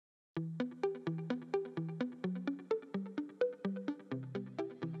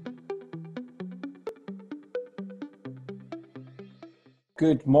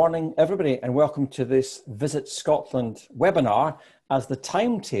Good morning, everybody, and welcome to this Visit Scotland webinar as the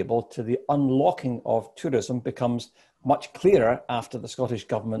timetable to the unlocking of tourism becomes much clearer after the Scottish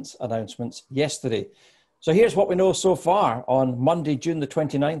Government's announcements yesterday. So here's what we know so far. On Monday, June the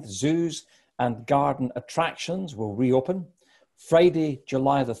 29th, zoos and garden attractions will reopen. Friday,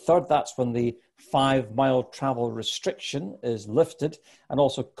 July the 3rd, that's when the 5-mile travel restriction is lifted, and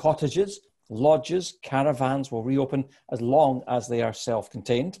also cottages, lodges, caravans will reopen as long as they are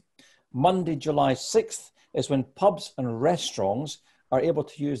self-contained. Monday, July 6th is when pubs and restaurants are able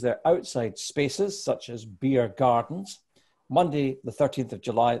to use their outside spaces, such as beer gardens. Monday, the 13th of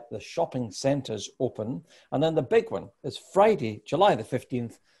July, the shopping centres open. And then the big one is Friday, July the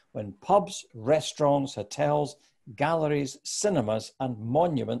 15th, when pubs, restaurants, hotels, galleries, cinemas and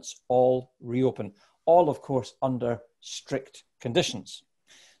monuments all reopen. All, of course, under strict conditions.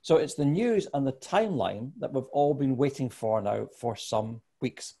 So it's the news and the timeline that we've all been waiting for now for some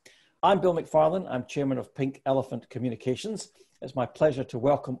weeks. I'm Bill McFarlane. I'm chairman of Pink Elephant Communications. It's my pleasure to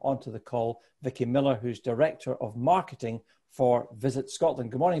welcome onto the call Vicki Miller, who's Director of Marketing for Visit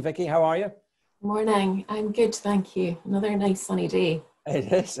Scotland. Good morning, Vicki. How are you? Morning. I'm good, thank you. Another nice sunny day.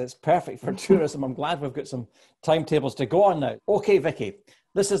 It is. It's perfect for tourism. I'm glad we've got some timetables to go on now. Okay, Vicki,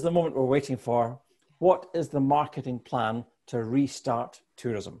 this is the moment we're waiting for. What is the marketing plan to restart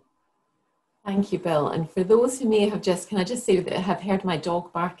tourism? Thank you, Bill. And for those who may have can I just say that have heard my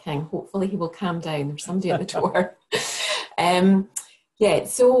dog barking? Hopefully he will calm down. There's somebody at the door.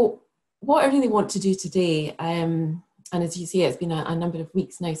 So what I really want to do today, and as you see, it's been a number of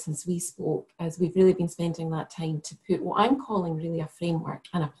weeks now since we spoke, as we've really been spending that time to put what I'm calling really a framework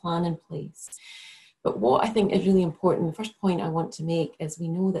and a plan in place. But what I think is really important, the first point I want to make is we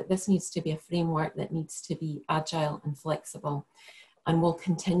know that this needs to be a framework that needs to be agile and flexible and will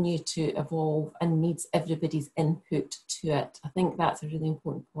continue to evolve and needs everybody's input to it. I think that's a really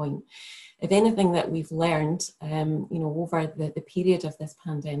important point. If anything that we've learned, over the period of this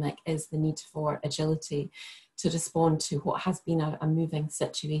pandemic is the need for agility to respond to what has been a moving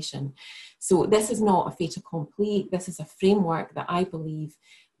situation. So this is not a fait accompli. This is a framework that I believe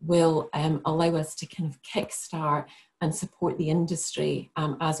will allow us to kind of kickstart and support the industry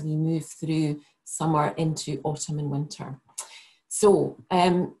as we move through summer into autumn and winter. So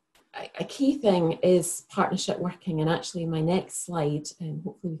a key thing is partnership working, and actually my next slide, and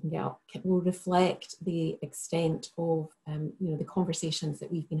hopefully we can get up, will reflect the extent of the conversations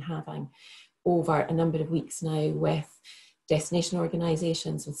that we've been having over a number of weeks now with destination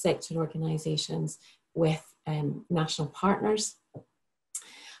organisations, with sector organisations, with national partners.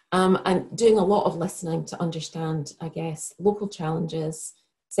 And doing a lot of listening to understand, I guess, local challenges,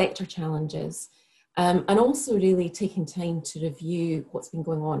 sector challenges, and also really taking time to review what's been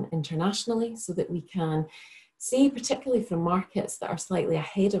going on internationally so that we can see, particularly from markets that are slightly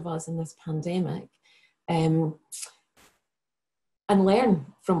ahead of us in this pandemic, and learn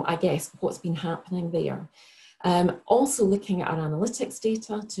from, I guess, what's been happening there. Also looking at our analytics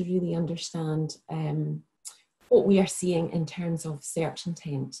data to really understand what we are seeing in terms of search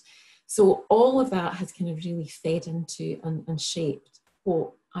intent. So all of that has kind of really fed into and shaped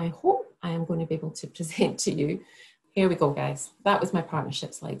what I hope I am going to be able to present to you. Here we go, guys. That was my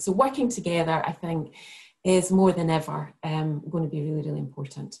partnership slide. So working together, I think, is more than ever going to be really, really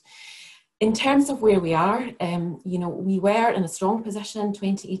important. In terms of where we are, we were in a strong position,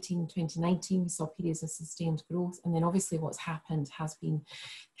 2018, 2019, we saw periods of sustained growth, and then obviously what's happened has been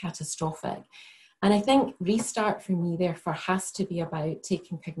catastrophic. And I think restart for me, therefore, has to be about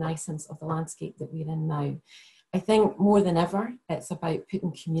taking cognizance of the landscape that we're in now. I think more than ever, it's about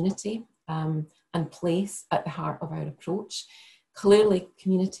putting community and place at the heart of our approach. Clearly,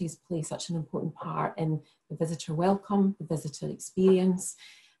 communities play such an important part in the visitor welcome, the visitor experience,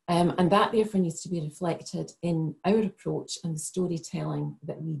 and that therefore needs to be reflected in our approach and the storytelling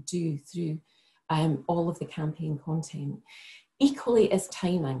that we do through all of the campaign content. Equally is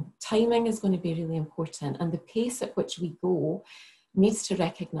timing. Timing is going to be really important, and the pace at which we go needs to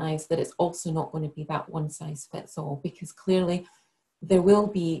recognise that it's also not going to be that one size fits all, because clearly there will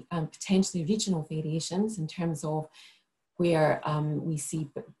be potentially regional variations in terms of where we see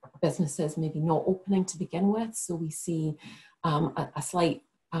businesses maybe not opening to begin with. So we see a slight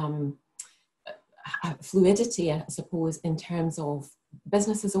fluidity, I suppose, in terms of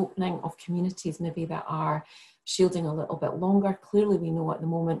businesses opening, of communities maybe that are shielding a little bit longer. Clearly we know at the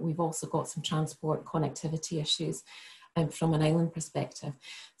moment we've also got some transport connectivity issues from an island perspective.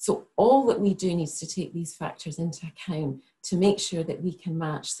 So all that we do needs to take these factors into account to make sure that we can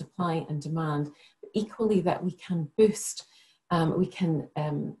match supply and demand, but equally that we can boost, we can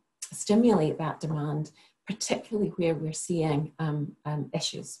stimulate that demand particularly where we're seeing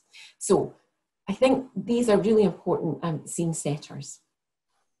issues. So I think these are really important scene setters.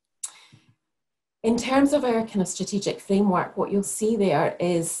 In terms of our kind of strategic framework, what you'll see there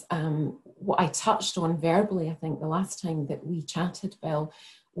is what I touched on verbally, I think the last time that we chatted, Bill,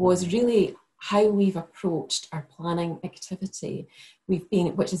 was really how we've approached our planning activity.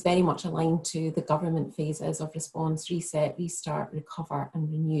 Which is very much aligned to the government phases of response, reset, restart, recover and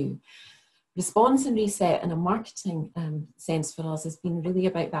renew. Response and reset in a marketing sense for us has been really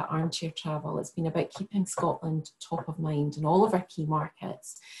about that armchair travel. It's been about keeping Scotland top of mind in all of our key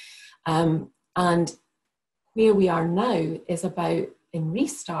markets. And where we are now is about, in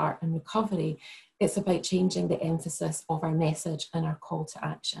restart and recovery, it's about changing the emphasis of our message and our call to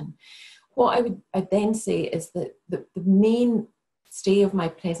action. What I'd then say is that the main stay of my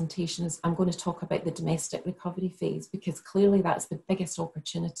presentation is I'm going to talk about the domestic recovery phase, because clearly that's the biggest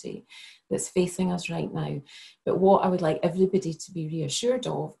opportunity that's facing us right now. But what I would like everybody to be reassured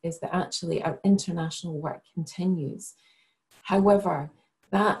of is that actually our international work continues. However,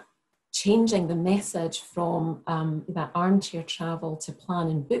 that changing the message from that armchair travel to plan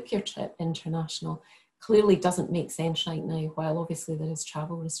and book your trip international clearly doesn't make sense right now, while obviously there is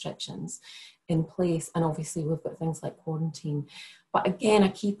travel restrictions in place, and obviously we've got things like quarantine. But again, a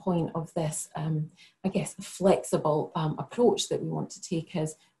key point of this, I guess, flexible approach that we want to take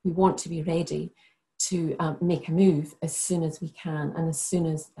is we want to be ready to make a move as soon as we can, and as soon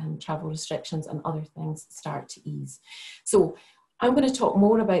as travel restrictions and other things start to ease. So I'm going to talk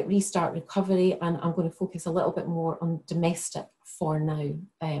more about restart recovery, and I'm going to focus a little bit more on domestic for now.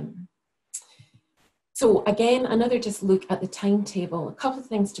 So again, another just look at the timetable. A couple of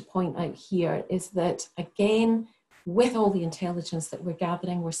things to point out here is that, again, with all the intelligence that we're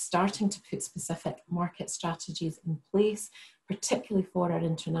gathering, we're starting to put specific market strategies in place, particularly for our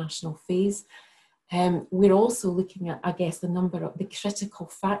international phase. We're also looking at, I guess, the critical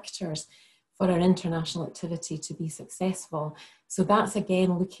factors for our international activity to be successful. So that's,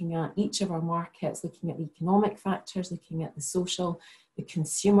 again, looking at each of our markets, looking at the economic factors, looking at the social, the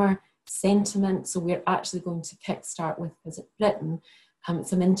consumer sentiment. So we're actually going to kickstart with Visit Britain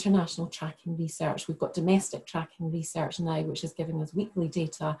some international tracking research. We've got domestic tracking research now, which is giving us weekly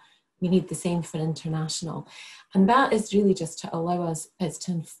data. We need the same for international. And that is really just to allow us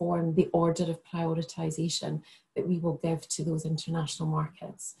to inform the order of prioritisation that we will give to those international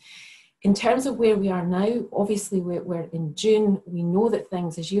markets. In terms of where we are now, obviously we're in June. We know that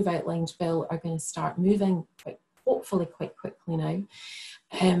things, as you've outlined, Bill, are going to start moving hopefully quite quickly now.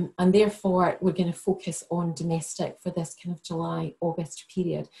 And therefore, we're going to focus on domestic for this kind of July, August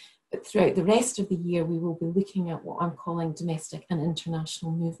period. But throughout the rest of the year, we will be looking at what I'm calling domestic and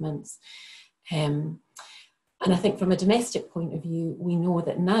international movements. And I think from a domestic point of view, we know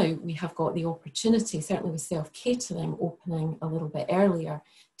that now we have got the opportunity, certainly with self-catering opening a little bit earlier,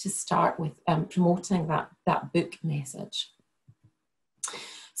 to start with promoting that book message.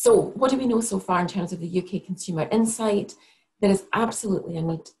 So what do we know so far in terms of the UK consumer insight? There is absolutely a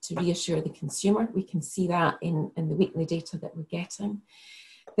need to reassure the consumer. We can see that in the weekly data that we're getting.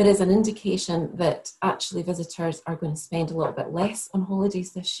 There is an indication that actually visitors are going to spend a little bit less on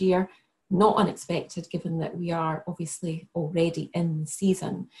holidays this year. Not unexpected, given that we are obviously already in the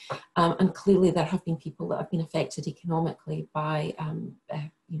season. And clearly there have been people that have been affected economically by,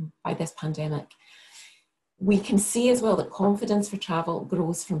 by this pandemic. We can see as well that confidence for travel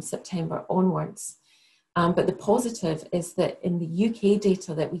grows from September onwards. But the positive is that in the UK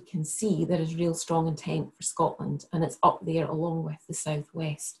data that we can see, there is real strong intent for Scotland, and it's up there along with the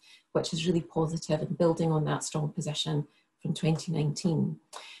Southwest, which is really positive and building on that strong position from 2019.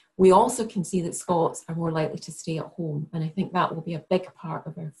 We also can see that Scots are more likely to stay at home, and I think that will be a big part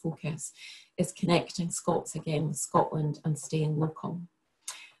of our focus, is connecting Scots again with Scotland and staying local.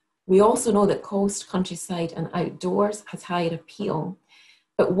 We also know that coast, countryside and outdoors has higher appeal.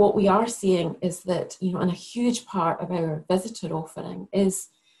 But what we are seeing is that, and a huge part of our visitor offering is,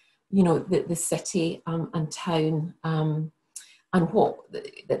 the city and town and what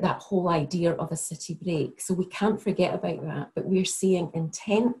that whole idea of a city break. So we can't forget about that, but we're seeing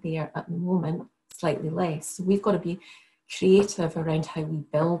intent there at the moment, slightly less. So we've got to be creative around how we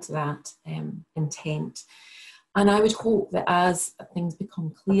build that intent. And I would hope that as things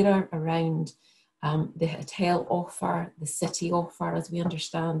become clearer around the hotel offer, the city offer, as we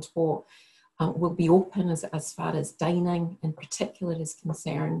understand what will be open as far as dining in particular is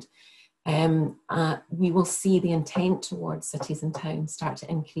concerned, we will see the intent towards cities and towns start to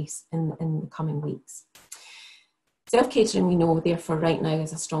increase in the coming weeks. Self-catering, we know, therefore, right now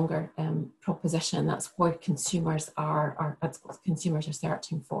is a stronger proposition. That's what consumers are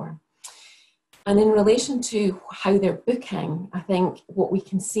searching for. And in relation to how they're booking, I think what we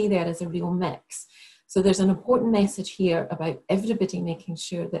can see there is a real mix. So there's an important message here about everybody making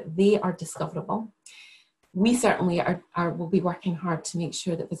sure that they are discoverable. We certainly will be working hard to make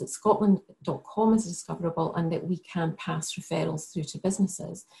sure that VisitScotland.com is discoverable and that we can pass referrals through to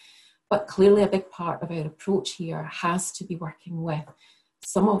businesses. But clearly a big part of our approach here has to be working with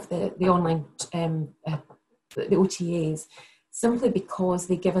some of the online, the OTAs, simply because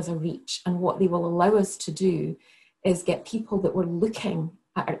they give us a reach, and what they will allow us to do is get people that were looking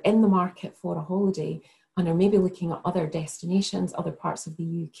at, are in the market for a holiday and are maybe looking at other destinations, other parts of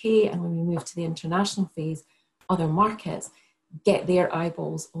the UK, and when we move to the international phase, other markets, get their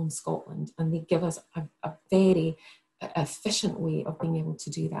eyeballs on Scotland, and they give us a very efficient way of being able to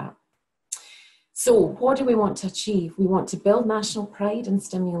do that. So what do we want to achieve? We want to build national pride and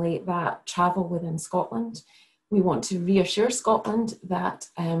stimulate that travel within Scotland. We want to reassure Scotland that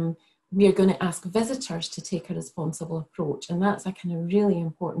we are going to ask visitors to take a responsible approach. And that's a kind of really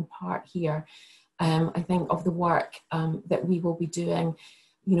important part here, I think, of the work that we will be doing,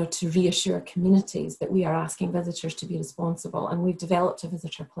 you know, to reassure communities that we are asking visitors to be responsible. And we've developed a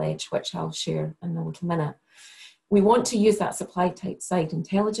visitor pledge, which I'll share in a little minute. We want to use that supply side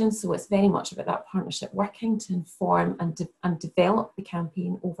intelligence, so it's very much about that partnership working to inform and develop the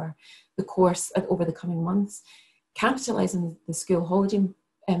campaign over the coming months, capitalising the school holiday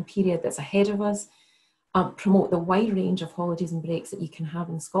period that's ahead of us, promote the wide range of holidays and breaks that you can have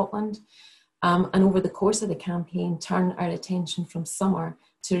in Scotland, and over the course of the campaign, turn our attention from summer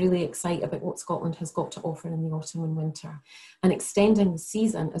to really excite about what Scotland has got to offer in the autumn and winter. And extending the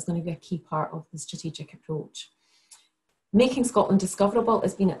season is going to be a key part of the strategic approach. Making Scotland discoverable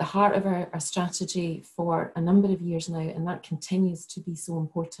has been at the heart of our strategy for a number of years now, and that continues to be so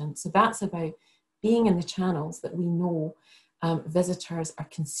important. So that's about being in the channels that we know visitors are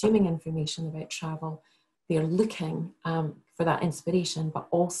consuming information about travel. They're looking for that inspiration, but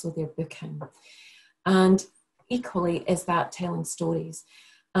also they're booking. And equally is that telling stories.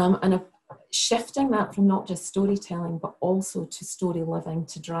 Shifting that from not just storytelling, but also to story living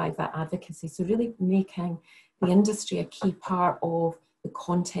to drive that advocacy. So really making the industry a key part of the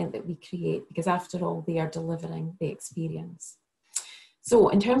content that we create, because after all, they are delivering the experience. So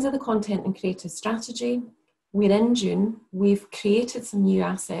in terms of the content and creative strategy, we're in June. We've created some new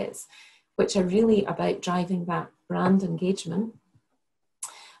assets, which are really about driving that brand engagement.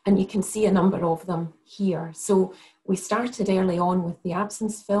 And you can see a number of them here. So we started early on with the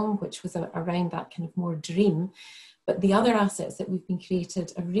absence film, which was around that kind of more dream. But the other assets that we've been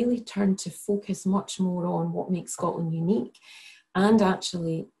created have really turned to focus much more on what makes Scotland unique, and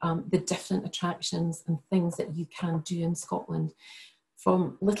actually the different attractions and things that you can do in Scotland.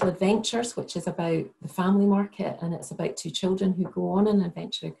 From Little Adventures, which is about the family market, and it's about two children who go on an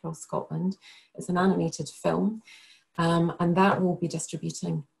adventure across Scotland. It's an animated film, and that will be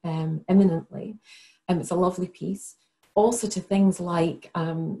distributing imminently. It's a lovely piece. Also to things like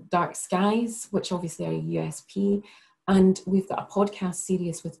Dark Skies, which obviously are a USP, and we've got a podcast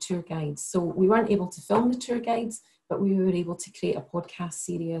series with tour guides. So we weren't able to film the tour guides, but we were able to create a podcast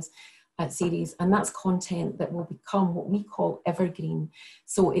series, and that's content that will become what we call evergreen.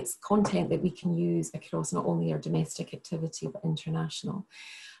 So it's content that we can use across not only our domestic activity, but international.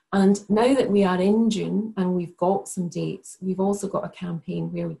 And now that we are in June and we've got some dates, we've also got a campaign,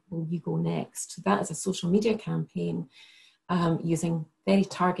 Where Will You Go Next? That is a social media campaign using very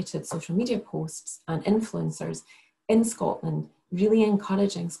targeted social media posts and influencers in Scotland, really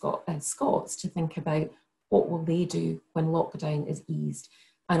encouraging Scots to think about what will they do when lockdown is eased.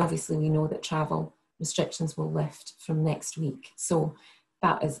 And obviously we know that travel restrictions will lift from next week. So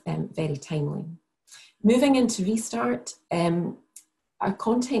that is very timely. Moving into Restart, our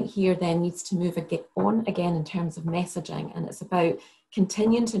content here then needs to move on again in terms of messaging, and it's about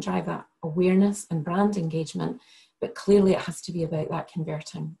continuing to drive that awareness and brand engagement, but clearly it has to be about that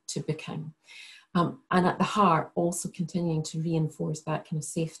converting to booking. And at the heart, also continuing to reinforce that kind of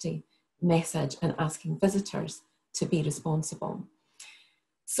safety message and asking visitors to be responsible.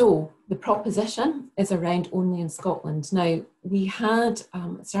 So the proposition is around Only in Scotland. Now, we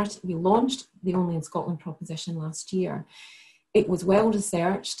launched the Only in Scotland proposition last year. It was well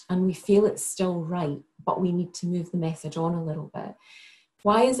researched and we feel it's still right, but we need to move the message on a little bit.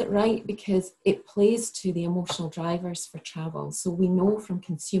 Why is it right? Because it plays to the emotional drivers for travel. So we know from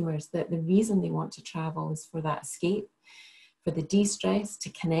consumers that the reason they want to travel is for that escape, for the de-stress, to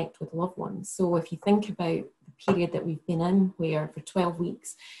connect with loved ones. So if you think about the period that we've been in, where for 12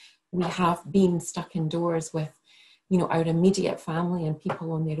 weeks we have been stuck indoors with, you know, our immediate family and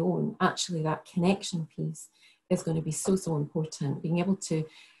people on their own, actually that connection piece is going to be so important. Being able to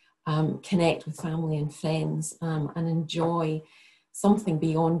connect with family and friends, and enjoy something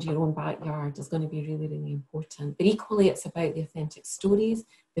beyond your own backyard is going to be really, really important. But equally, it's about the authentic stories,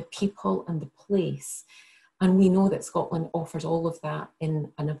 the people and the place. And we know that Scotland offers all of that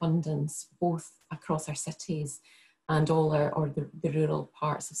in an abundance, both across our cities and all the rural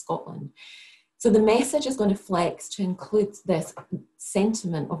parts of Scotland. So the message is going to flex to include this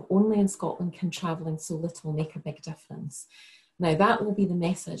sentiment of only in Scotland can travelling so little make a big difference. Now that will be the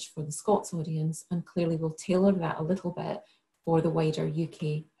message for the Scots audience, and clearly we'll tailor that a little bit for the wider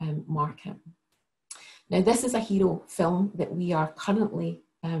UK market. Now this is a hero film that we are currently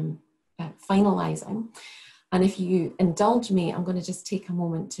finalising. And if you indulge me, I'm going to just take a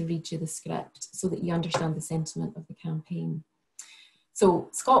moment to read you the script so that you understand the sentiment of the campaign. So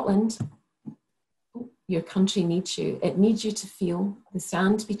Scotland, your country needs you. It needs you to feel the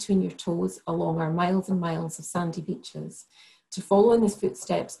sand between your toes along our miles and miles of sandy beaches, to follow in the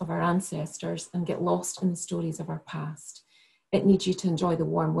footsteps of our ancestors and get lost in the stories of our past. It needs you to enjoy the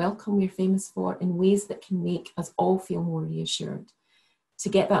warm welcome we're famous for in ways that can make us all feel more reassured. To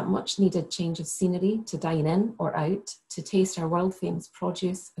get that much needed change of scenery, to dine in or out, to taste our world famous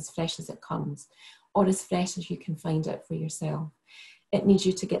produce as fresh as it comes, or as fresh as you can find it for yourself. It needs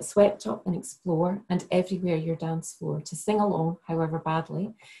you to get swept up and explore, and everywhere your dance floor, to sing along, however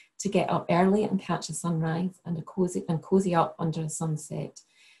badly, to get up early and catch a sunrise and cozy up under a sunset,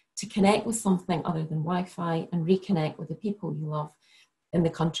 to connect with something other than Wi-Fi and reconnect with the people you love in the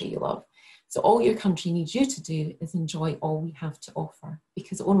country you love. So all your country needs you to do is enjoy all we have to offer,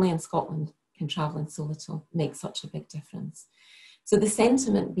 because only in Scotland can travelling so little make such a big difference. So the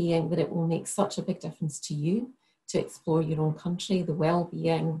sentiment being that it will make such a big difference to you to explore your own country, the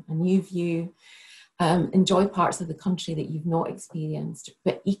well-being, a new view, enjoy parts of the country that you've not experienced,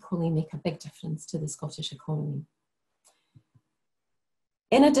 but equally make a big difference to the Scottish economy.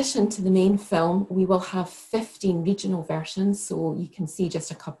 In addition to the main film, we will have 15 regional versions, so you can see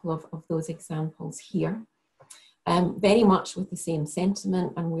just a couple of those examples here. Very much with the same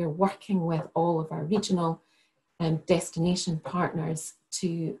sentiment, and we're working with all of our regional destination partners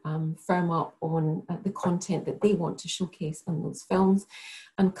to firm up on the content that they want to showcase in those films.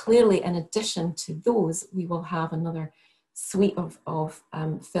 And clearly, in addition to those, we will have another suite of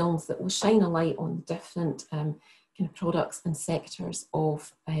films that will shine a light on different kind of products and sectors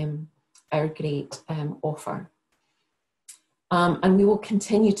of our great offer. And we will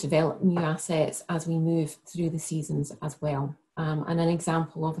continue to develop new assets as we move through the seasons as well. And an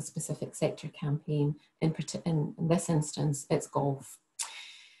example of a specific sector campaign, in this instance, it's golf.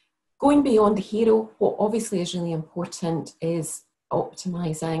 Going beyond the hero, what obviously is really important is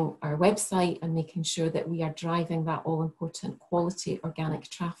optimising our website and making sure that we are driving that all-important quality organic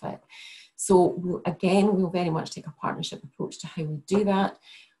traffic. So we'll very much take a partnership approach to how we do that.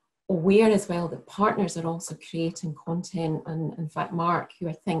 Aware as well that partners are also creating content, and in fact Mark, who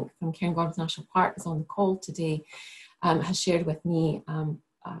I think from Cairngorms National Park is on the call today, has shared with me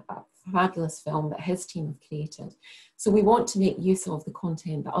a fabulous film that his team have created. So we want to make use of the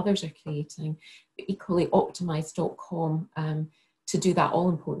content that others are creating, but equally optimise.com to do that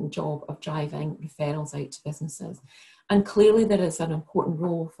all-important job of driving referrals out to businesses. And clearly there is an important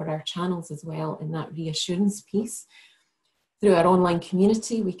role for our channels as well in that reassurance piece. Through our online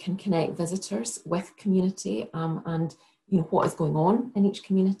community, we can connect visitors with community and what is going on in each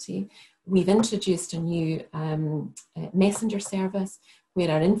community. We've introduced a new messenger service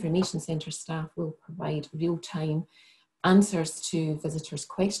where our information centre staff will provide real-time answers to visitors'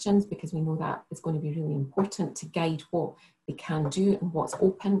 questions, because we know that is going to be really important to guide what they can do and what's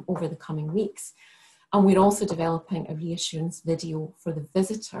open over the coming weeks. And we're also developing a reassurance video for the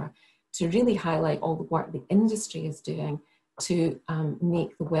visitor to really highlight all the work the industry is doing to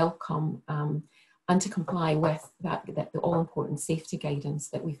make the welcome and to comply with the all-important safety guidance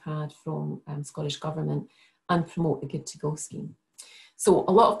that we've had from Scottish Government and promote the Good to Go scheme. So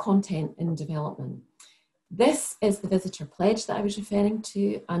a lot of content in development. This is the visitor pledge that I was referring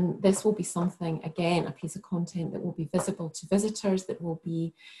to, and this will be something, again, a piece of content that will be visible to visitors, that will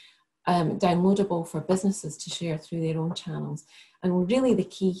be downloadable for businesses to share through their own channels. And really the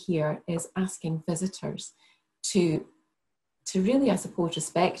key here is asking visitors to really, I suppose,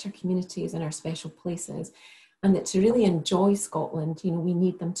 respect our communities and our special places, and that to really enjoy Scotland, we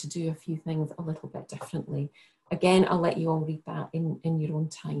need them to do a few things a little bit differently. Again, I'll let you all read that in your own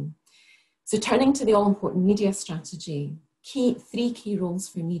time. So turning to the all-important media strategy, three key roles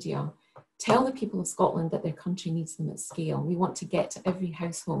for media. Tell the people of Scotland that their country needs them at scale. We want to get to every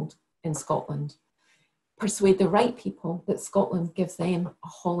household in Scotland. Persuade the right people that Scotland gives them a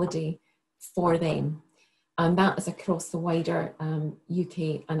holiday for them. and that is across the wider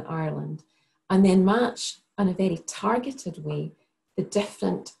UK and Ireland, and then match in a very targeted way the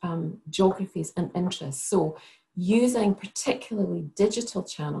different geographies and interests. So using particularly digital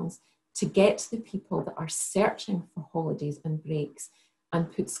channels to get to the people that are searching for holidays and breaks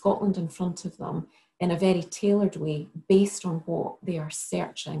and put Scotland in front of them in a very tailored way based on what they are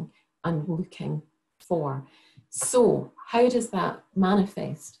searching and looking for. So how does that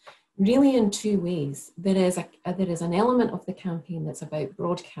manifest? Really in two ways. There is an element of the campaign that's about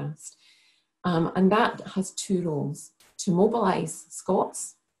broadcast, and that has two roles: to mobilise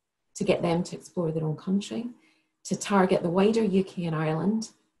Scots, to get them to explore their own country, to target the wider UK and Ireland,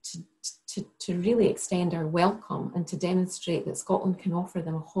 to really extend our welcome and to demonstrate that Scotland can offer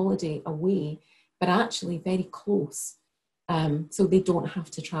them a holiday away, but actually very close, so they don't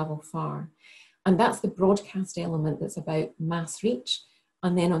have to travel far. And that's the broadcast element that's about mass reach.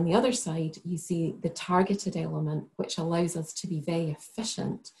 And then on the other side, you see the targeted element, which allows us to be very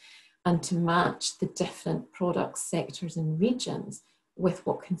efficient and to match the different products, sectors and regions with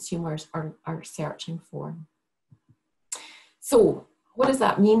what consumers are searching for. So what does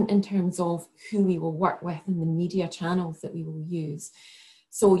that mean in terms of who we will work with and the media channels that we will use?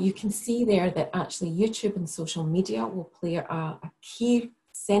 So you can see there that actually YouTube and social media will play a key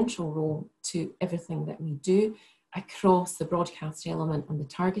central role to everything that we do across the broadcast element and the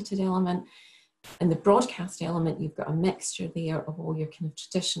targeted element. In the broadcast element, you've got a mixture there of all your kind of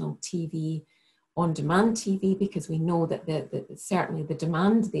traditional TV, on-demand TV, because we know that certainly the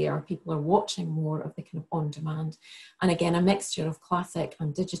demand there, people are watching more of the kind of on-demand. And again, a mixture of classic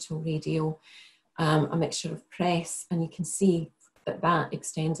and digital radio, a mixture of press, and you can see that that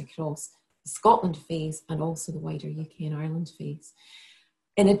extends across the Scotland phase and also the wider UK and Ireland phase.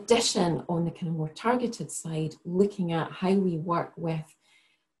 In addition, on the kind of more targeted side, looking at how we work with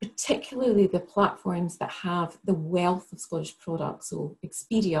particularly the platforms that have the wealth of Scottish products. So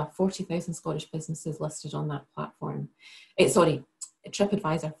Expedia, 40,000 Scottish businesses listed on that platform.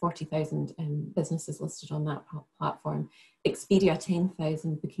 TripAdvisor, 40,000 businesses listed on that platform. Expedia,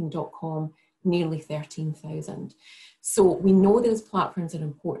 10,000, Booking.com, nearly 13,000. So we know those platforms are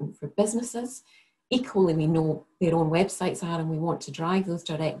important for businesses. Equally, we know their own websites are, and we want to drive those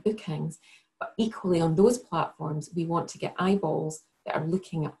direct bookings. But equally on those platforms, we want to get eyeballs that are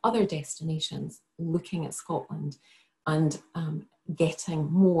looking at other destinations, looking at Scotland, and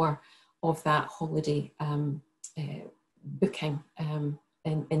getting more of that holiday booking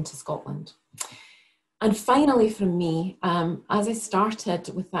into Scotland. And finally from me, as I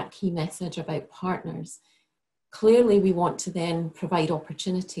started with that key message about partners, clearly we want to then provide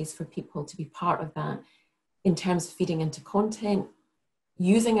opportunities for people to be part of that in terms of feeding into content,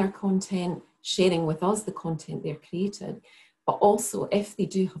 using our content, sharing with us the content they're created, but also if they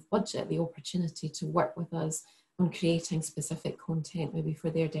do have budget, the opportunity to work with us on creating specific content maybe for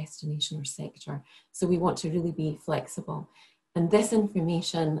their destination or sector. So we want to really be flexible. And this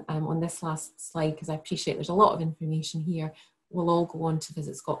information on this last slide, because I appreciate there's a lot of information here, will all go on to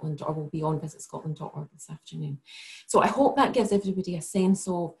Visit Scotland, or will be on visitscotland.org this afternoon. So I hope that gives everybody a sense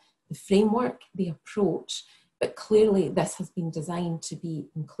of the framework, the approach, but clearly this has been designed to be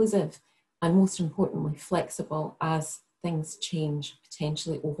inclusive and most importantly flexible as things change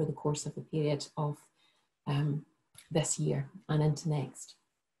potentially over the course of the period of this year and into next.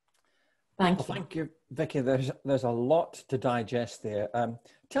 Thank you. Thank you, Vicki. There's a lot to digest there.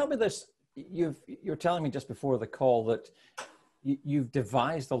 Tell me this, you're telling me just before the call that you've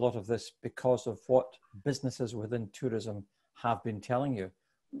devised a lot of this because of what businesses within tourism have been telling you.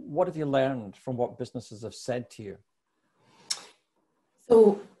 What have you learned from what businesses have said to you?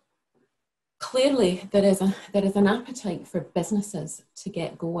 So clearly there is an appetite for businesses to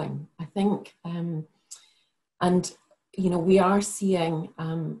get going, I think, and you know, we are seeing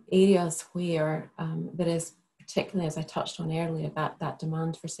areas where there is, particularly as I touched on earlier, that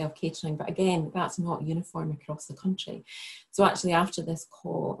demand for self-catering, but again, that's not uniform across the country. So actually after this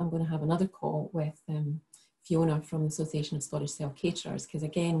call, I'm going to have another call with Fiona from the Association of Scottish Self-Caterers, because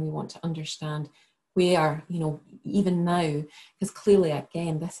again, we want to understand where, you know, even now, because clearly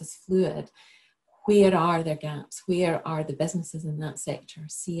again, this is fluid, where are there gaps? Where are the businesses in that sector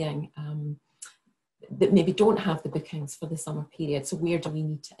seeing that maybe don't have the bookings for the summer period? So where do we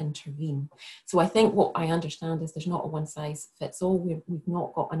need to intervene? So I think what I understand is there's not a one size fits all. We've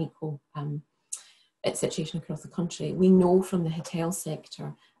not got an equal situation across the country. We know from the hotel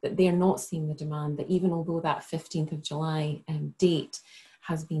sector that they're not seeing the demand, that even although that 15th of July date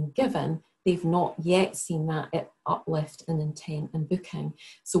has been given, they've not yet seen that uplift in intent and booking.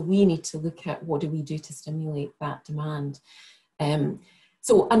 So we need to look at what do we do to stimulate that demand.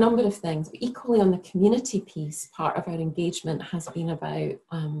 So a number of things. Equally on the community piece, part of our engagement has been about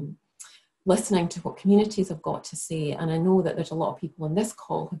listening to what communities have got to say. And I know that there's a lot of people on this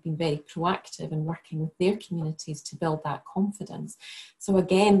call who've been very proactive in working with their communities to build that confidence. So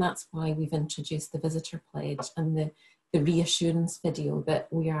again, that's why we've introduced the visitor pledge and the reassurance video that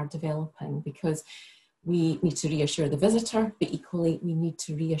we are developing, because we need to reassure the visitor, but equally we need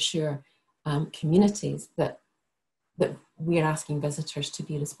to reassure communities that we're asking visitors to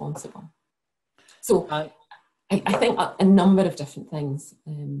be responsible. So I think a number of different things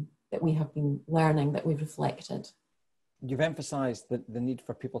that we have been learning, that we've reflected. You've emphasised the need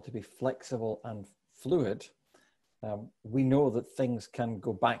for people to be flexible and fluid. We know that things can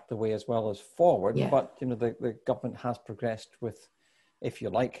go back the way as well as forward, yeah. But you know, the government has progressed with, if you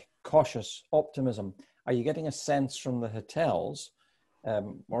like, cautious optimism. Are you getting a sense from the hotels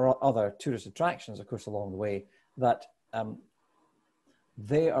or other tourist attractions, of course, along the way, that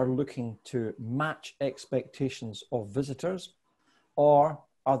they are looking to match expectations of visitors, or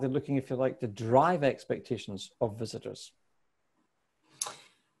are they looking, if you like, to drive expectations of visitors?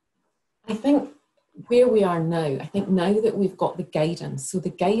 I think where we are now, I think now that we've got the guidance, so the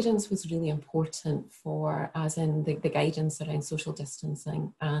guidance was really important for, as in the guidance around social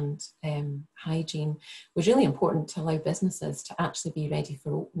distancing and hygiene was really important to allow businesses to actually be ready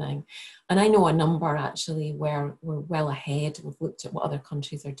for opening. And I know a number actually where we're well ahead. We've looked at what other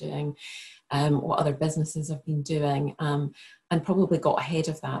countries are doing, what other businesses have been doing, and probably got ahead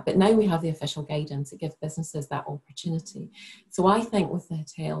of that. But now we have the official guidance. It gives businesses that opportunity. So I think with the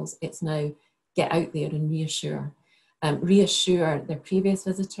hotels, it's now get out there and reassure. Reassure their previous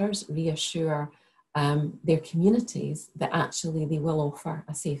visitors, reassure their communities that actually they will offer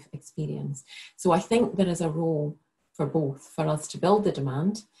a safe experience. So I think there is a role for both, for us to build the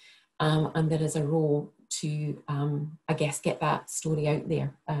demand, and there is a role to, I guess, get that story out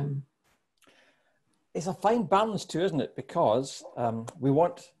there. It's a fine balance too, isn't it? Because we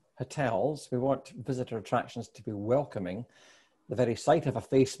want hotels, we want visitor attractions to be welcoming. The very sight of a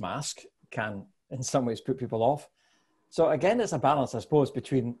face mask can in some ways put people off. So again, it's a balance, I suppose,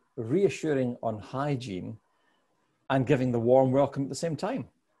 between reassuring on hygiene and giving the warm welcome at the same time.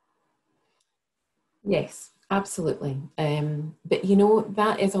 Yes, absolutely. But you know,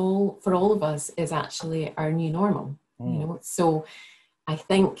 that is all, for all of us, is actually our new normal. You know, so I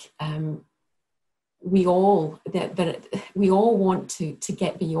think we all want to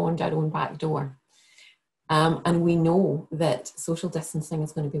get beyond our own back door. And we know that social distancing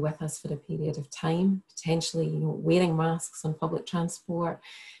is going to be with us for a period of time, potentially, you know, wearing masks on public transport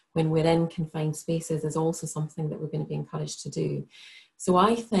when we're in confined spaces is also something that we're going to be encouraged to do. So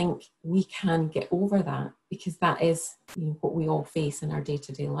I think we can get over that, because that is, you know, what we all face in our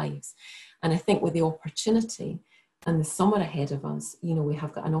day-to-day lives. And I think with the opportunity and the summer ahead of us, you know, we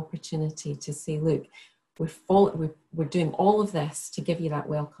have got an opportunity to say, look, we're doing all of this to give you that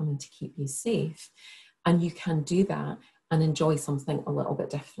welcome and to keep you safe. And you can do that and enjoy something a little bit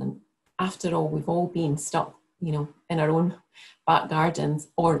different. After all, we've all been stuck, you know, in our own back gardens,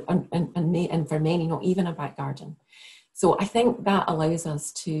 or and for many, not even a back garden. So I think that allows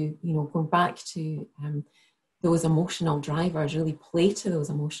us to, you know, go back to those emotional drivers, really play to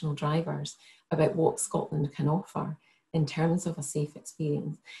those emotional drivers about what Scotland can offer in terms of a safe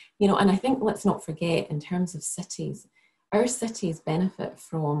experience. You know, and I think let's not forget, in terms of cities, our cities benefit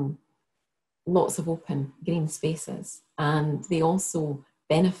from lots of open green spaces, and they also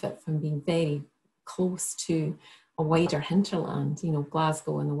benefit from being very close to a wider hinterland, you know,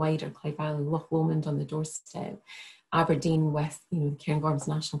 Glasgow and the wider Clyde Valley, Loch Lomond on the doorstep, Aberdeen with, you know, the Cairngorms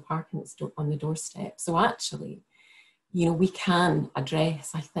National Park on the doorstep. So actually, you know, we can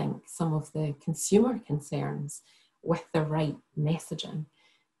address, I think, some of the consumer concerns with the right messaging,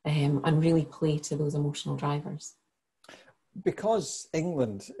 and really play to those emotional drivers. Because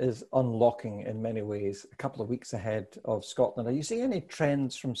England is unlocking in many ways a couple of weeks ahead of Scotland, are you seeing any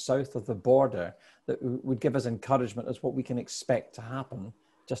trends from south of the border that would give us encouragement as what we can expect to happen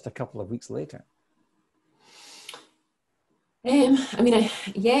just a couple of weeks later? I mean,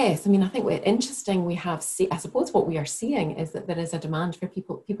 yes. I mean, I think what's interesting, I suppose what we are seeing is that there is a demand for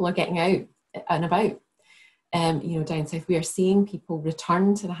people are getting out and about. You know, down south, we are seeing people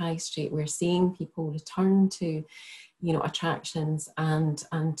return to the high street. We're seeing people return to, you know, attractions and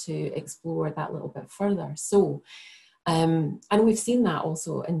to explore that little bit further. So, and we've seen that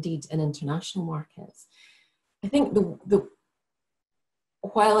also indeed in international markets. I think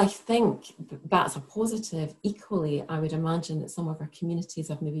while I think that's a positive, equally, I would imagine that some of our communities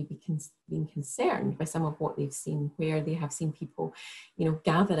have maybe been concerned by some of what they've seen, where they have seen people, you know,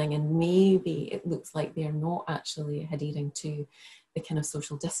 gathering, and maybe it looks like they're not actually adhering to the kind of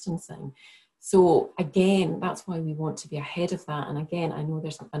social distancing. So again, that's why we want to be ahead of that. And again, I know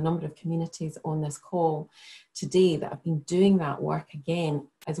there's a number of communities on this call today that have been doing that work again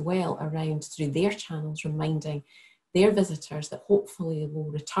as well around through their channels, reminding their visitors that hopefully will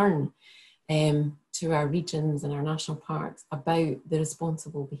return to our regions and our national parks about the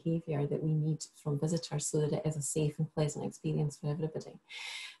responsible behaviour that we need from visitors so that it is a safe and pleasant experience for everybody.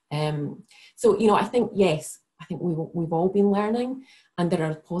 So, you know, I think, yes, I think we've all been learning, and there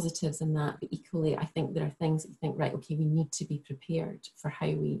are positives in that, but equally I think there are things that you think, right, okay, we need to be prepared for how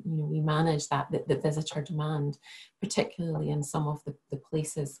we, you know, we manage that, the visitor demand, particularly in some of the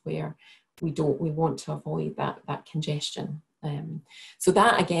places where we want to avoid that congestion. So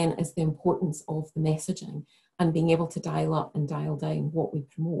that again is the importance of the messaging, and being able to dial up and dial down what we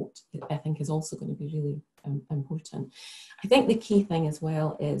promote, I think is also going to be really important. I think the key thing as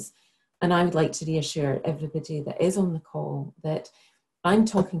well is, and I would like to reassure everybody that is on the call, that I'm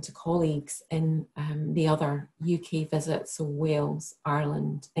talking to colleagues in the other UK visits, so Wales,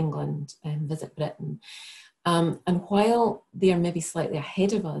 Ireland, England, and Visit Britain. And while they are maybe slightly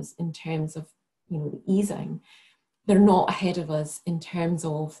ahead of us in terms of, you know, the easing, they're not ahead of us in terms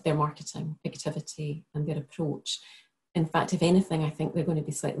of their marketing activity and their approach. In fact, if anything, I think they're going to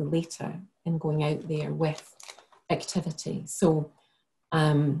be slightly later in going out there with activity. So,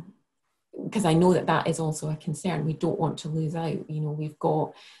 because I know that is also a concern. We don't want to lose out. You know, we've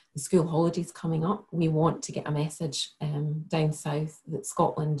got the school holidays coming up. We want to get a message down south that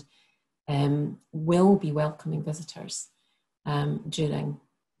Scotland will be welcoming visitors during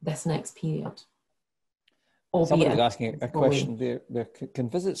this next period. Somebody's asking a question there. Can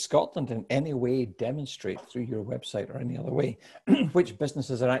Visit Scotland in any way demonstrate through your website or any other way which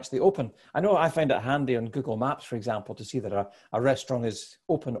businesses are actually open? I know I find it handy on Google Maps, for example, to see that a restaurant is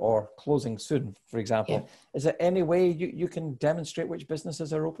open or closing soon, for example. Yeah. Is there any way you can demonstrate which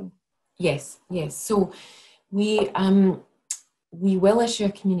businesses are open? Yes. So we will issue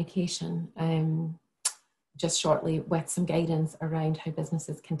a communication just shortly with some guidance around how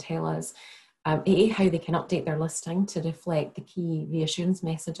businesses can tell us how they can update their listing to reflect the key reassurance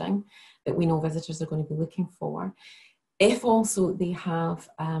messaging that we know visitors are going to be looking for. If also they have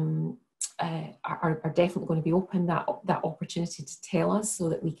are definitely going to be open, that opportunity to tell us so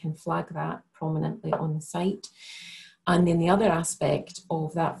that we can flag that prominently on the site. And then the other aspect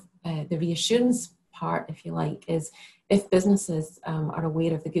of that, the reassurance part, if you like, is if businesses are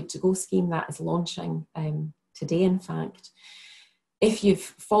aware of the Good to Go scheme that is launching today, in fact. If you've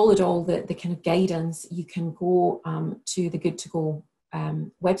followed all the kind of guidance, you can go to the Good to Go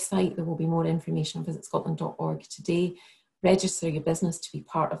website. There will be more information on VisitScotland.org today. Register your business to be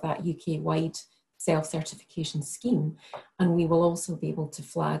part of that UK-wide self-certification scheme. And we will also be able to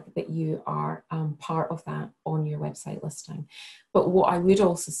flag that you are part of that on your website listing. But what I would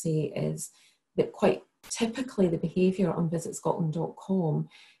also say is that quite typically the behaviour on VisitScotland.com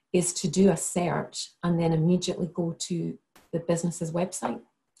is to do a search and then immediately go to the business's website.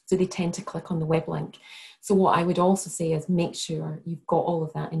 So they tend to click on the web link. So what I would also say is make sure you've got all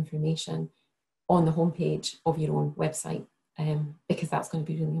of that information on the homepage of your own website, because that's going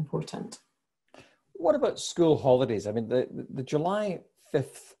to be really important. What about school holidays? I mean, the July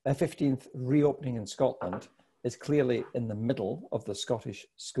 15th reopening in Scotland is clearly in the middle of the Scottish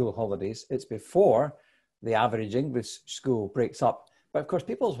school holidays. It's before the average English school breaks up. But of course,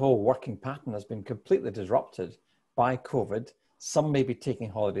 people's whole working pattern has been completely disrupted by COVID. Some may be taking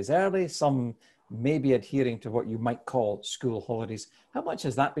holidays early, some may be adhering to what you might call school holidays. How much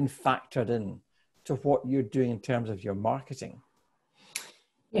has that been factored in to what you're doing in terms of your marketing?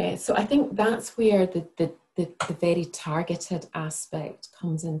 Yeah, so I think that's where the very targeted aspect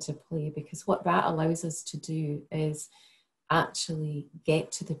comes into play, because what that allows us to do is actually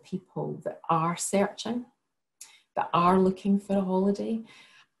get to the people that are searching, that are looking for a holiday,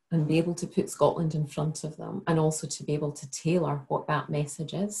 and be able to put Scotland in front of them, and also to be able to tailor what that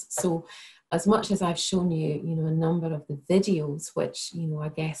message is. So as much as I've shown you, a number of the videos, which, I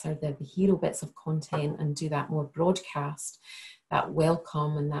guess are the hero bits of content, and do that more broadcast, that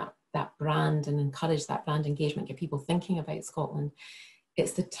welcome and that brand, and encourage that brand engagement, get people thinking about Scotland.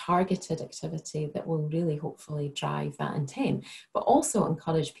 It's the targeted activity that will really hopefully drive that intent, but also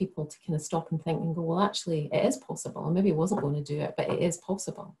encourage people to kind of stop and think and go, well, actually, it is possible. And maybe I wasn't going to do it, but it is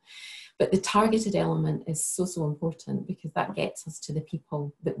possible. But the targeted element is so important, because that gets us to the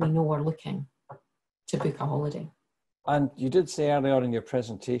people that we know are looking to book a holiday. And you did say earlier on in your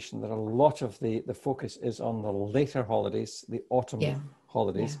presentation that a lot of the focus is on the later holidays, the autumn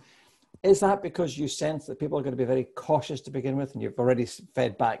holidays. Yeah. Is that because you sense that people are going to be very cautious to begin with, and you've already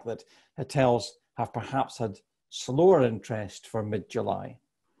fed back that hotels have perhaps had slower interest for mid-July?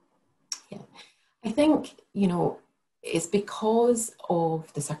 Yeah, I think, you know, it's because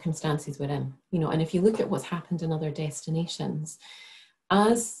of the circumstances we're in, you know, and if you look at what's happened in other destinations,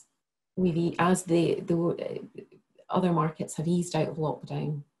 as the other markets have eased out of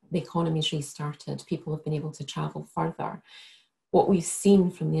lockdown, the economy's restarted, people have been able to travel further. What we've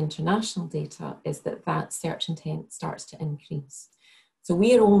seen from the international data is that that search intent starts to increase. So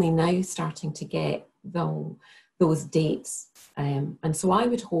we are only now starting to get those dates. And so I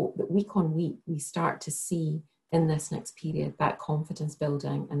would hope that week on week, we start to see in this next period that confidence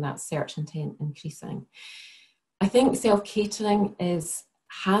building and that search intent increasing. I think self-catering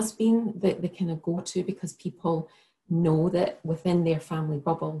has been the kind of go-to, because people know that within their family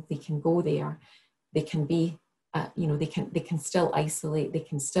bubble, they can go there, they can be, you know, they can still isolate, they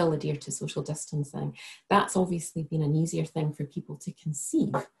can still adhere to social distancing. That's obviously been an easier thing for people to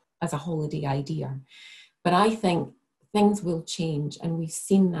conceive as a holiday idea. But I think things will change, and we've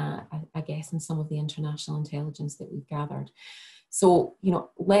seen that, I guess, in some of the international intelligence that we've gathered. So, you know,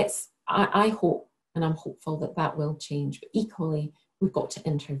 I hope, and I'm hopeful that that will change, but equally, we've got to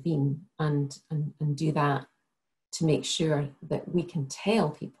intervene and do that to make sure that we can tell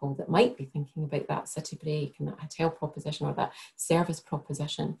people that might be thinking about that city break and that hotel proposition or that service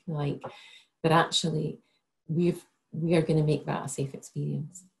proposition, if you like, that actually we are going to make that a safe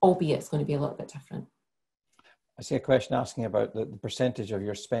experience, albeit it's going to be a little bit different. I see a question asking about the percentage of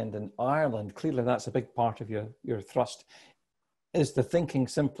your spend in Ireland. Clearly, that's a big part of your thrust. Is the thinking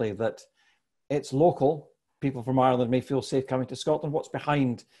simply that it's local, people from Ireland may feel safe coming to Scotland? What's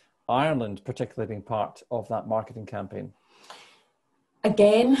behind Ireland particularly being part of that marketing campaign?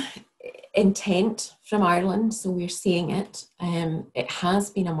 Again, intent from Ireland, so we're seeing it. It has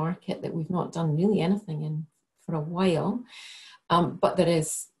been a market that we've not done really anything in for a while, but there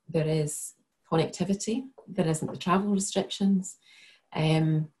is connectivity, there isn't the travel restrictions.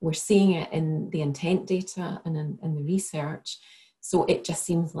 We're seeing it in the intent data and in the research, so it just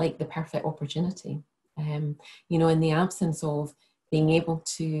seems like the perfect opportunity. You know, in the absence of being able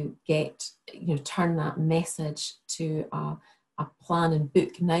to turn that message to a plan and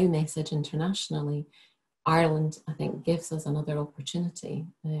book now message internationally, Ireland, I think, gives us another opportunity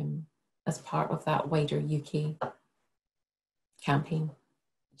as part of that wider UK campaign.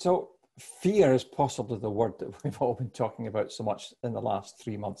 So fear is possibly the word that we've all been talking about so much in the last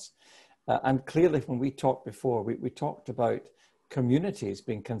 3 months. And clearly when we talked before, we talked about communities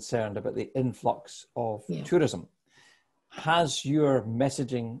being concerned about the influx of tourism. Has your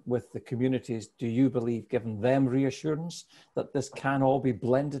messaging with the communities, do you believe, given them reassurance that this can all be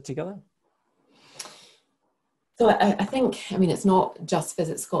blended together? So I think, I mean, it's not just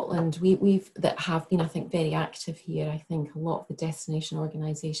Visit Scotland. We've that have been, I think, very active here. I think a lot of the destination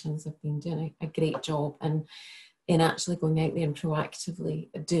organisations have been doing a great job in actually going out there and proactively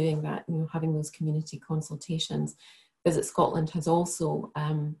doing that, you know, having those community consultations. Visit Scotland has also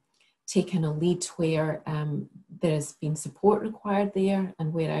taken a lead where there has been support required there,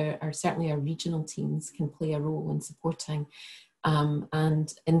 and where certainly our regional teams can play a role in supporting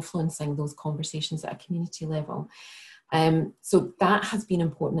and influencing those conversations at a community level. So that has been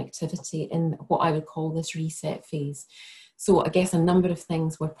important activity in what I would call this reset phase. So I guess a number of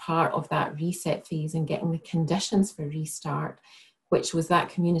things were part of that reset phase and getting the conditions for restart, which was that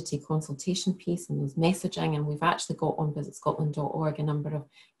community consultation piece and those messaging. And we've actually got on visitscotland.org a number of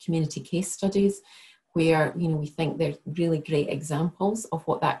community case studies where, you know, we think they're really great examples of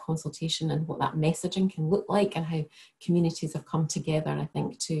what that consultation and what that messaging can look like, and how communities have come together, I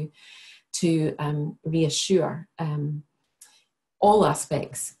think, to reassure all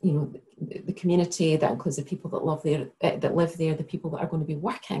aspects, you know, the community. That includes the people that live there, the people that are going to be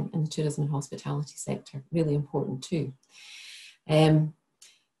working in the tourism and hospitality sector, really important too.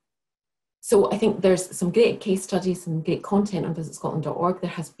 So I think there's some great case studies, some great content on visitscotland.org. There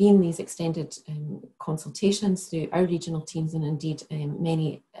has been these extended consultations through our regional teams, and indeed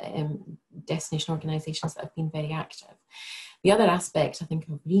many destination organisations that have been very active. The other aspect, I think,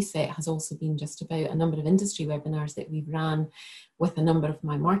 of Reset has also been just about a number of industry webinars that we've ran with a number of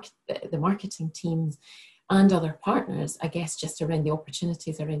the marketing teams and other partners, I guess, just around the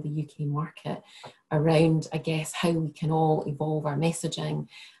opportunities around the UK market, around, I guess, how we can all evolve our messaging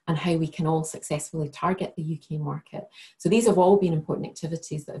and how we can all successfully target the UK market. So these have all been important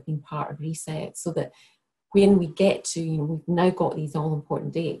activities that have been part of Reset, so that when we get to, you know, we've now got these all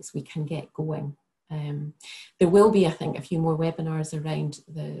important dates, we can get going. There will be, I think, a few more webinars around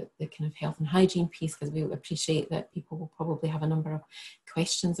the kind of health and hygiene piece, because we appreciate that people will probably have a number of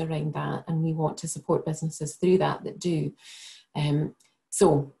questions around that, and we want to support businesses through that do.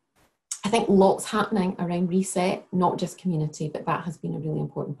 So I think lots happening around reset, not just community, but that has been a really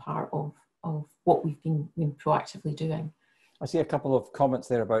important part of what we've been proactively doing. I see a couple of comments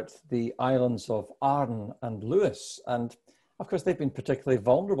there about the islands of Arran and Lewis, and of course they've been particularly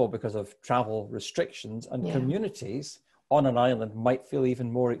vulnerable because of travel restrictions, and communities on an island might feel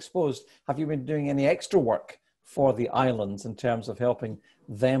even more exposed. Have you been doing any extra work for the islands in terms of helping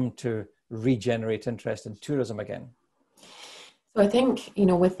them to regenerate interest in tourism again? So I think,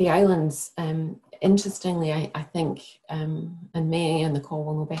 with the islands, interestingly, I think, and many on the call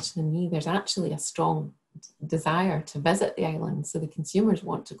will know better than me, there's actually a strong desire to visit the islands. So the consumers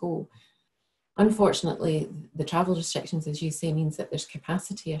want to go. Unfortunately, the travel restrictions, as you say, means that there's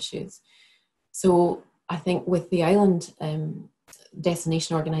capacity issues. So I think with the island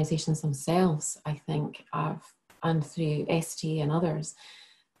destination organisations themselves, I think and through STA and others,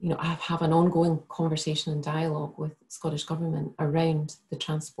 I have an ongoing conversation and dialogue with the Scottish Government around the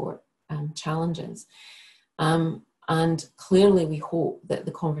transport challenges. And clearly we hope that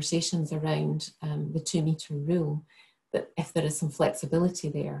the conversations around the 2 metre rule, that if there is some flexibility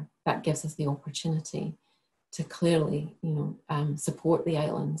there, that gives us the opportunity to clearly, support the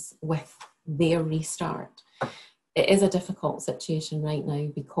islands with their restart. It is a difficult situation right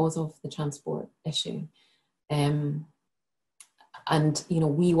now because of the transport issue. And,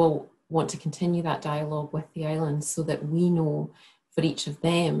 we will want to continue that dialogue with the islands so that we know for each of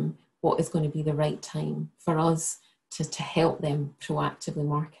them what is going to be the right time for us to help them proactively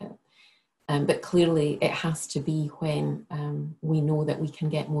market. But clearly it has to be when we know that we can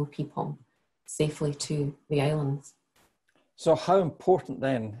get more people safely to the islands. So how important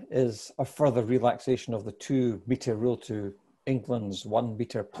then is a further relaxation of the 2 metre rule to England's 1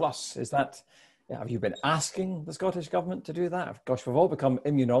 metre plus? Have you been asking the Scottish Government to do that? Gosh, we've all become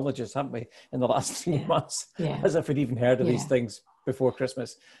immunologists, haven't we, in the last 3 months, as if we'd even heard of these things before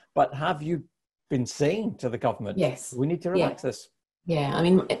Christmas. But have you been saying to the government, yes, we need to relax this? Yeah, I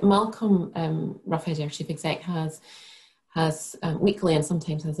mean, Malcolm Roughhead, our chief exec, has weekly and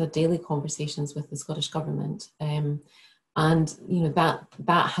sometimes has daily conversations with the Scottish Government. And,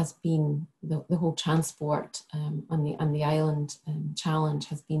 that has been the whole transport and the island challenge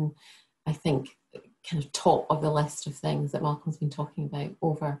has been, I think, kind of top of the list of things that Malcolm's been talking about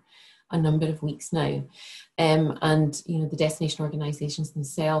over a number of weeks now. And, the destination organisations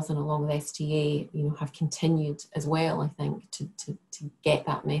themselves and along with STA, have continued as well, I think, to get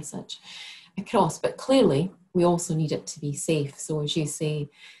that message across. But clearly, we also need it to be safe. So as you say,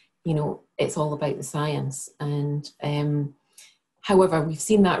 it's all about the science. And however, we've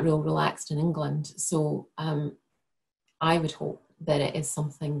seen that rule relaxed in England. So I would hope that it is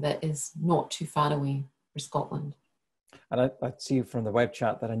something that is not too far away for Scotland. And I see from the web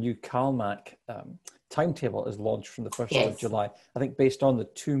chat that a new CalMac timetable is launched from the 1st of July. I think based on the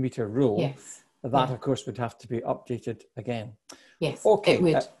 2 metre rule, that of course would have to be updated again. Yes, okay. It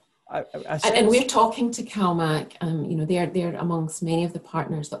would. And we're talking to CalMac, they're amongst many of the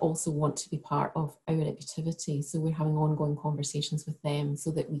partners that also want to be part of our activity. So we're having ongoing conversations with them so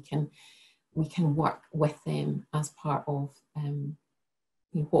that we can work with them as part of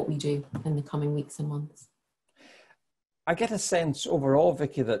what we do in the coming weeks and months. I get a sense overall,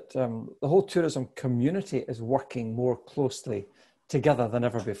 Vicki, that the whole tourism community is working more closely together than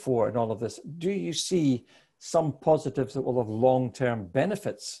ever before in all of this. Do you see some positives that will have long-term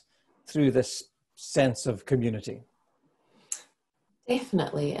benefits through this sense of community?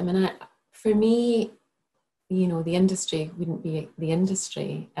 Definitely. I mean, for me, the industry wouldn't be the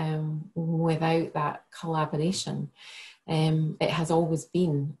industry without that collaboration. It has always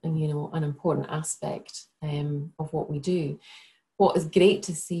been, an important aspect of what we do. What is great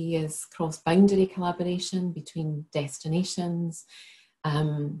to see is cross-boundary collaboration between destinations,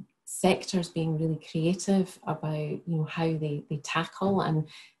 sectors being really creative about, how they tackle and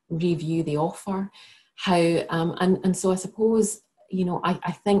review the offer. And so I suppose,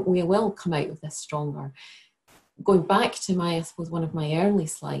 I think we will come out of this stronger. Going back to one of my early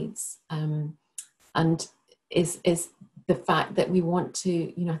slides, and is the fact that we want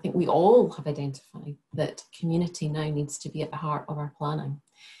to, I think we all have identified that community now needs to be at the heart of our planning,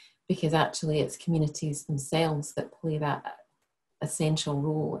 because actually it's communities themselves that play that essential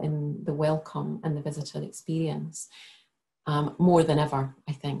role in the welcome and the visitor experience more than ever,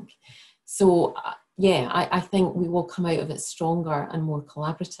 I think. So, I think we will come out of it stronger and more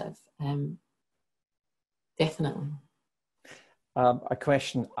collaborative. Definitely. A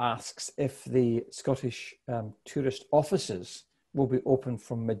question asks if the Scottish tourist offices will be open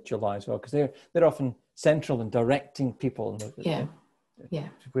from mid-July as well, because they're often central in directing people. Yeah.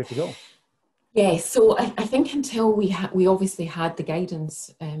 Where to go. Yeah, so I think until we obviously had the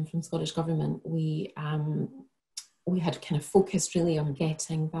guidance from Scottish Government, we had kind of focused really on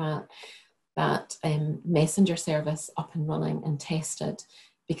getting that messenger service up and running and tested,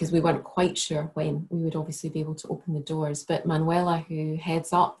 because we weren't quite sure when we would obviously be able to open the doors. But Manuela, who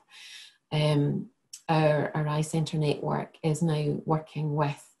heads up our eye centre network, is now working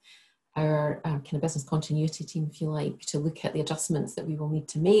with our kind of business continuity team, if you like, to look at the adjustments that we will need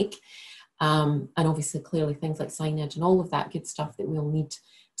to make. And obviously, clearly, things like signage and all of that good stuff that we'll need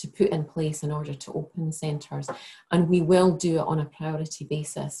to put in place in order to open the centres. And we will do it on a priority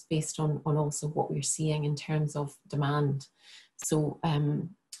basis based on also what we're seeing in terms of demand. So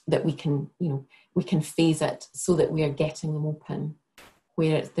that we can, we can phase it so that we are getting them open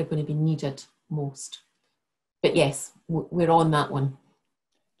where they're going to be needed most. But yes, we're on that one.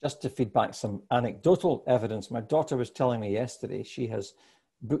 Just to feed back some anecdotal evidence, my daughter was telling me yesterday she has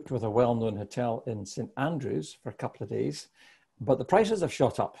booked with a well-known hotel in St Andrews for a couple of days, but the prices have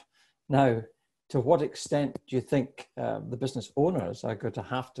shot up. Now, to what extent do you think the business owners are going to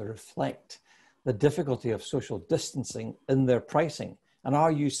have to reflect the difficulty of social distancing in their pricing? And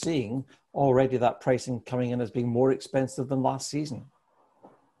are you seeing already that pricing coming in as being more expensive than last season?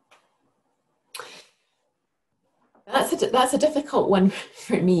 That's a difficult one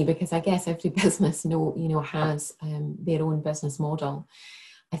for me, because I guess every business has their own business model.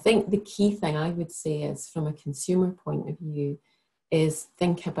 I think the key thing I would say is, from a consumer point of view, is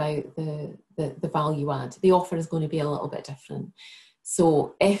think about the value add. The offer is going to be a little bit different.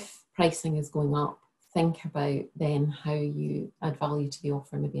 So if pricing is going up, think about then how you add value to the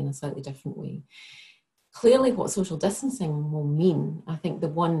offer, maybe in a slightly different way. Clearly, what social distancing will mean, I think the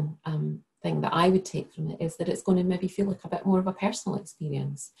one thing that I would take from it is that it's going to maybe feel like a bit more of a personal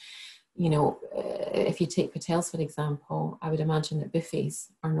experience. If you take hotels, for example, I would imagine that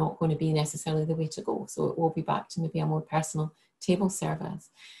buffets are not going to be necessarily the way to go. So it will be back to maybe a more personal table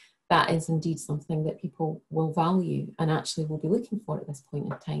service. That is indeed something that people will value and actually will be looking for at this point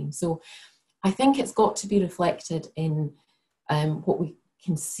in time. So I think it's got to be reflected in what we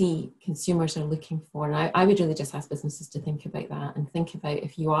can see consumers are looking for. And I would really just ask businesses to think about that, and think about,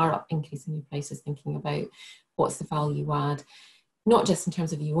 if you are increasing your prices, thinking about what's the value add, not just in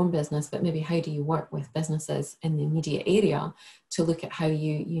terms of your own business, but maybe how do you work with businesses in the immediate area to look at how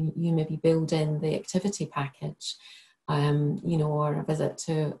you maybe build in the activity package, or a visit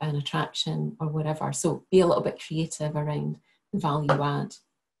to an attraction or whatever. So be a little bit creative around the value add.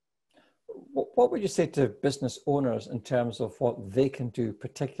 What would you say to business owners in terms of what they can do,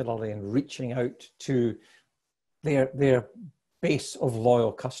 particularly in reaching out to their base of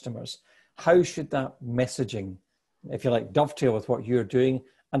loyal customers? How should that messaging, if you like, dovetail with what you're doing,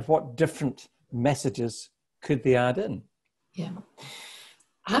 and what different messages could they add in? Yeah,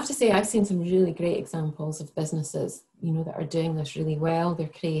 I have to say I've seen some really great examples of businesses, that are doing this really well. They're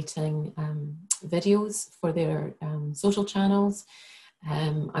creating videos for their social channels.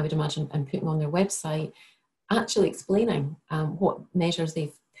 I would imagine, and putting on their website, actually explaining what measures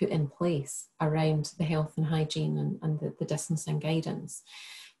they've put in place around the health and hygiene and the distancing guidance.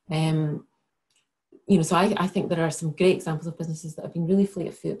 So I think there are some great examples of businesses that have been really fleet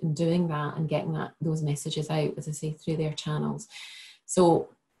of foot in doing that and getting those messages out, as I say, through their channels. So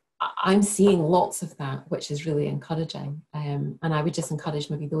I'm seeing lots of that, which is really encouraging. And I would just encourage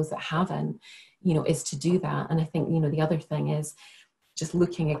maybe those that haven't, is to do that. And I think, the other thing is just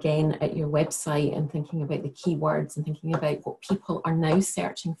looking again at your website and thinking about the keywords and thinking about what people are now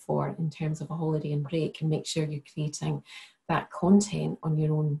searching for in terms of a holiday and break, and make sure you're creating that content on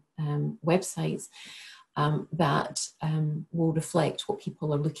your own websites that will reflect what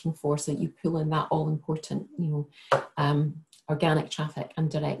people are looking for, so that you pull in that all important, organic traffic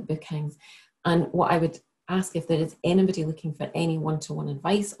and direct bookings. And what I would ask, if there is anybody looking for any one-to-one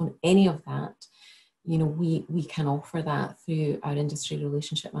advice on any of that, we can offer that through our industry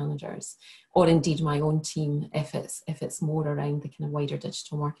relationship managers, or indeed my own team, if it's more around the kind of wider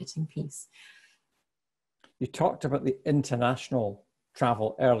digital marketing piece. You talked about the international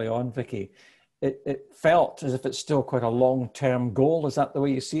travel early on, Vicki. It felt as if it's still quite a long-term goal. Is that the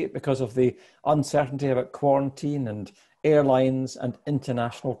way you see it, because of the uncertainty about quarantine and airlines and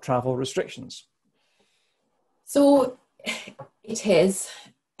international travel restrictions? So it is.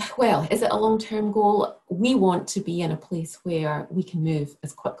 Well, is it a long-term goal? We want to be in a place where we can move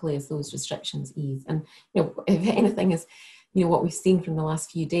as quickly as those restrictions ease. And, if anything is, what we've seen from the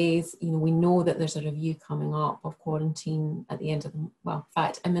last few days, we know that there's a review coming up of quarantine at the end of in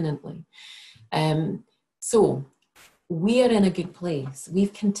fact, imminently. So we are in a good place.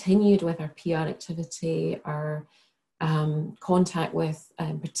 We've continued with our PR activity, our contact with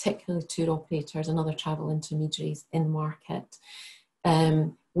particularly tour operators and other travel intermediaries in the market.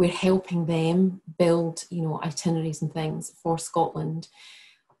 We're helping them build, itineraries and things for Scotland.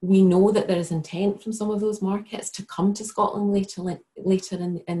 We know that there is intent from some of those markets to come to Scotland later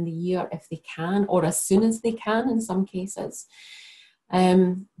in the year if they can, or as soon as they can in some cases.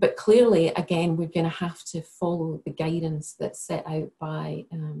 But clearly, again, we're going to have to follow the guidance that's set out by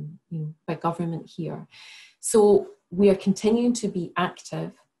government here. So we are continuing to be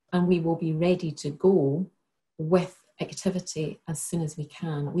active, and we will be ready to go with activity as soon as we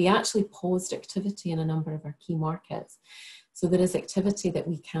can. We actually paused activity in a number of our key markets. So there is activity that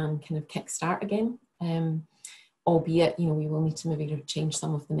we can kind of kickstart again, albeit, we will need to maybe change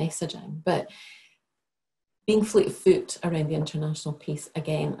some of the messaging. But being fleet of foot around the international piece,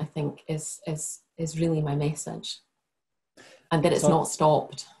 again, I think is really my message. And that it's not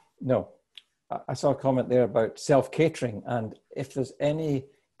stopped. No. I saw a comment there about self-catering, and if there's any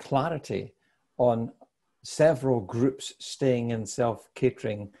clarity on several groups staying in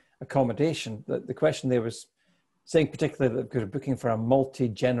self-catering accommodation, the question there was saying particularly that they're booking for a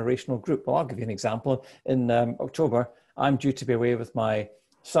multi-generational group. Well, I'll give you an example. In October, I'm due to be away with my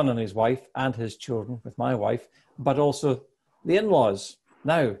son and his wife and his children, with my wife, but also the in-laws.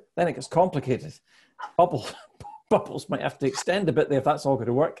 Now, then it gets complicated. Bubbles might have to extend a bit there if that's all going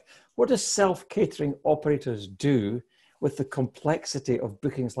to work. What does self-catering operators do with the complexity of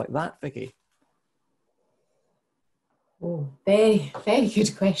bookings like that, Vicki? Oh, very, very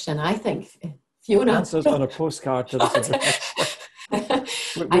good question. I think Fiona answers on a postcard to this.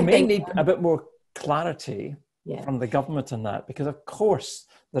 we may need a bit more clarity from the government on that, because of course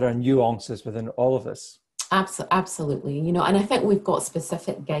there are nuances within all of this. Absolutely, and I think we've got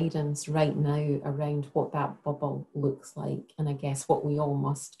specific guidance right now around what that bubble looks like, and I guess what we all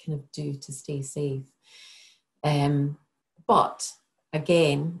must kind of do to stay safe. But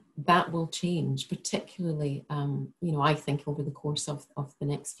again, that will change, particularly, I think over the course of the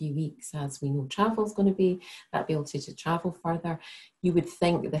next few weeks, as we know travel is going to be, that ability to travel further. You would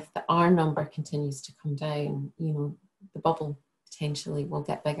think that if the R number continues to come down, the bubble potentially will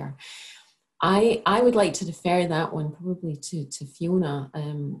get bigger. I would like to defer that one probably to Fiona,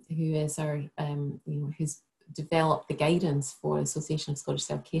 who is our, who's developed the guidance for the Association of Scottish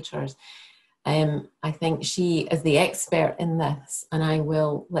Self-Caterers. I think she is the expert in this, and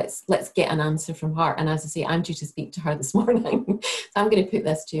let's get an answer from her. And as I say, I'm due to speak to her this morning, so I'm going to put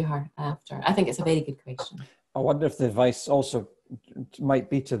this to her after. I think it's a very good question. I wonder if the advice also might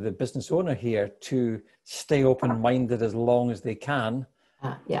be to the business owner here to stay open-minded as long as they can.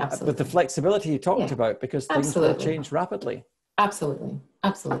 Yeah, absolutely. With the flexibility you talked about, because things will change rapidly. Absolutely.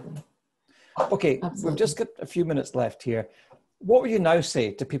 Okay, we've just got a few minutes left here. What would you now say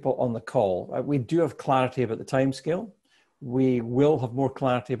to people on the call? We do have clarity about the timescale. We will have more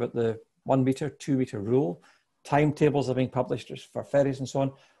clarity about the 1 metre, 2 metre rule. Timetables are being published for ferries and so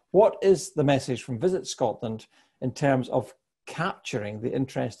on. What is the message from Visit Scotland in terms of capturing the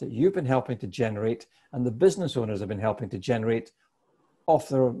interest that you've been helping to generate and the business owners have been helping to generate off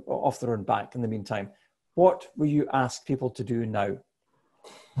their own back in the meantime? What will you ask people to do now?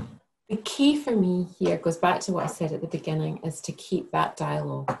 The key for me here goes back to what I said at the beginning, is to keep that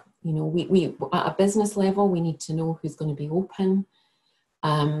dialogue. We at a business level, we need to know who's going to be open.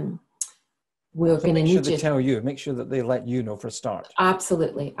 We're going to need to tell you, make sure that they let you know for a start.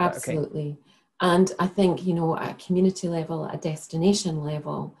 Absolutely. Okay. And I think, at a community level, at a destination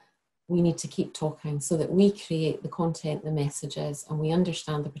level, we need to keep talking so that we create the content, the messages, and we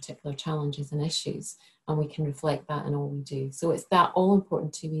understand the particular challenges and issues, and we can reflect that in all we do. So it's that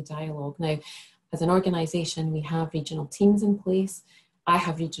all-important two-way dialogue. Now, as an organisation, we have regional teams in place. I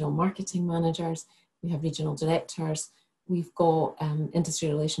have regional marketing managers. We have regional directors. We've got industry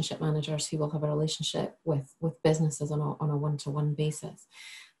relationship managers who will have a relationship with businesses on a one-to-one basis.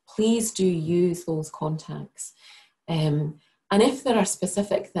 Please do use those contacts. And if there are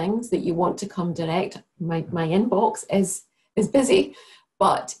specific things that you want to come direct, my inbox is busy,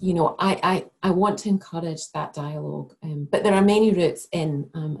 but I want to encourage that dialogue. But there are many routes in,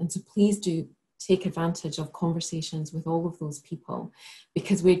 and so please do take advantage of conversations with all of those people,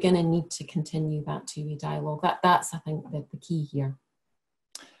 because we're going to need to continue that two-way dialogue. That's I think the key here.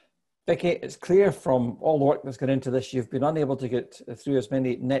 Vicki, it's clear from all the work that's gone into this, you've been unable to get through as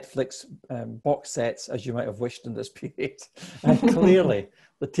many Netflix box sets as you might have wished in this period. And clearly,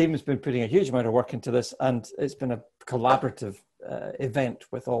 the team has been putting a huge amount of work into this, and it's been a collaborative event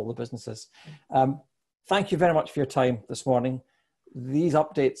with all the businesses. Thank you very much for your time this morning. These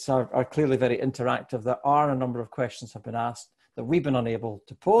updates are clearly very interactive. There are a number of questions have been asked that we've been unable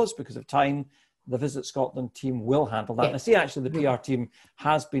to pose because of time. the Visit Scotland team will handle that. Yeah. And I see actually the PR team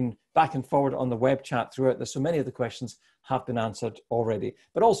has been back and forward on the web chat throughout this, so many of the questions have been answered already.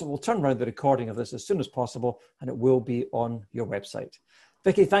 But also we'll turn around the recording of this as soon as possible, and it will be on your website.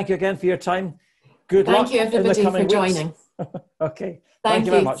 Vicki, thank you again for your time. Good luck. Thank you everybody for joining. Okay. Thank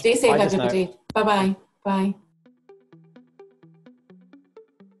you very much. Stay safe, Bye everybody. Bye-bye. Bye.